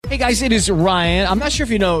Hey guys, it is Ryan. I'm not sure if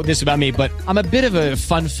you know this about me, but I'm a bit of a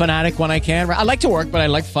fun fanatic when I can. I like to work, but I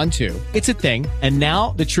like fun too. It's a thing. And now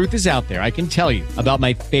the truth is out there. I can tell you about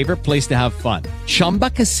my favorite place to have fun. Chumba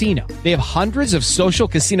Casino. They have hundreds of social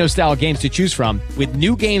casino style games to choose from with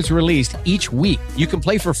new games released each week. You can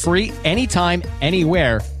play for free anytime,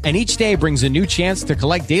 anywhere. And each day brings a new chance to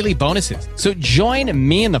collect daily bonuses. So join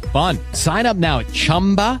me in the fun. Sign up now at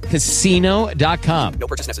ChumbaCasino.com. No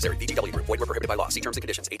purchase necessary. VGW Group. Void where prohibited by law. See terms and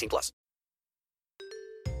conditions. 18+.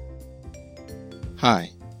 Hi,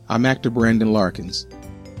 I'm actor Brandon Larkins.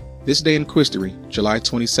 This day in history, July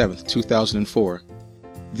 27, 2004,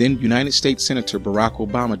 then United States Senator Barack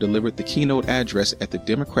Obama delivered the keynote address at the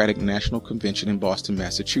Democratic National Convention in Boston,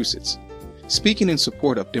 Massachusetts. Speaking in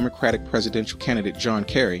support of Democratic presidential candidate John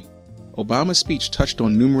Kerry, Obama's speech touched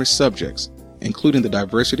on numerous subjects, including the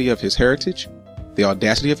diversity of his heritage, the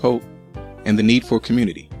audacity of hope, and the need for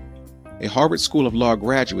community. A Harvard School of Law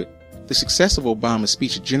graduate, the success of Obama's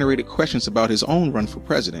speech generated questions about his own run for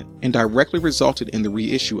president and directly resulted in the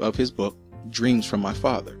reissue of his book, Dreams from My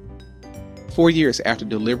Father. 4 years after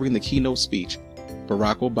delivering the keynote speech,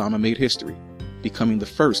 Barack Obama made history, becoming the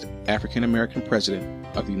first African-American president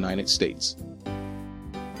of the United States.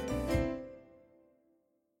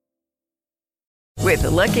 With the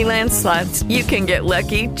Lucky Land Slots, you can get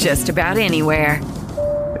lucky just about anywhere.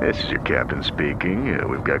 This is your captain speaking.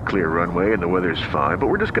 We've got clear runway and the weather's fine, but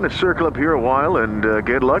we're just going to circle up here a while and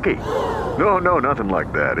get lucky. No, nothing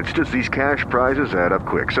like that. It's just these cash prizes add up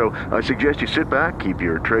quick. So I suggest you sit back, keep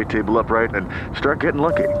your tray table upright, and start getting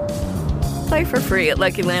lucky. Play for free at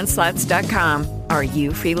LuckyLandSlots.com. Are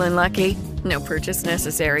you feeling lucky? No purchase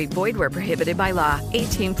necessary. Void where prohibited by law.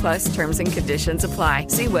 18+ terms and conditions apply.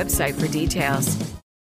 See website for details.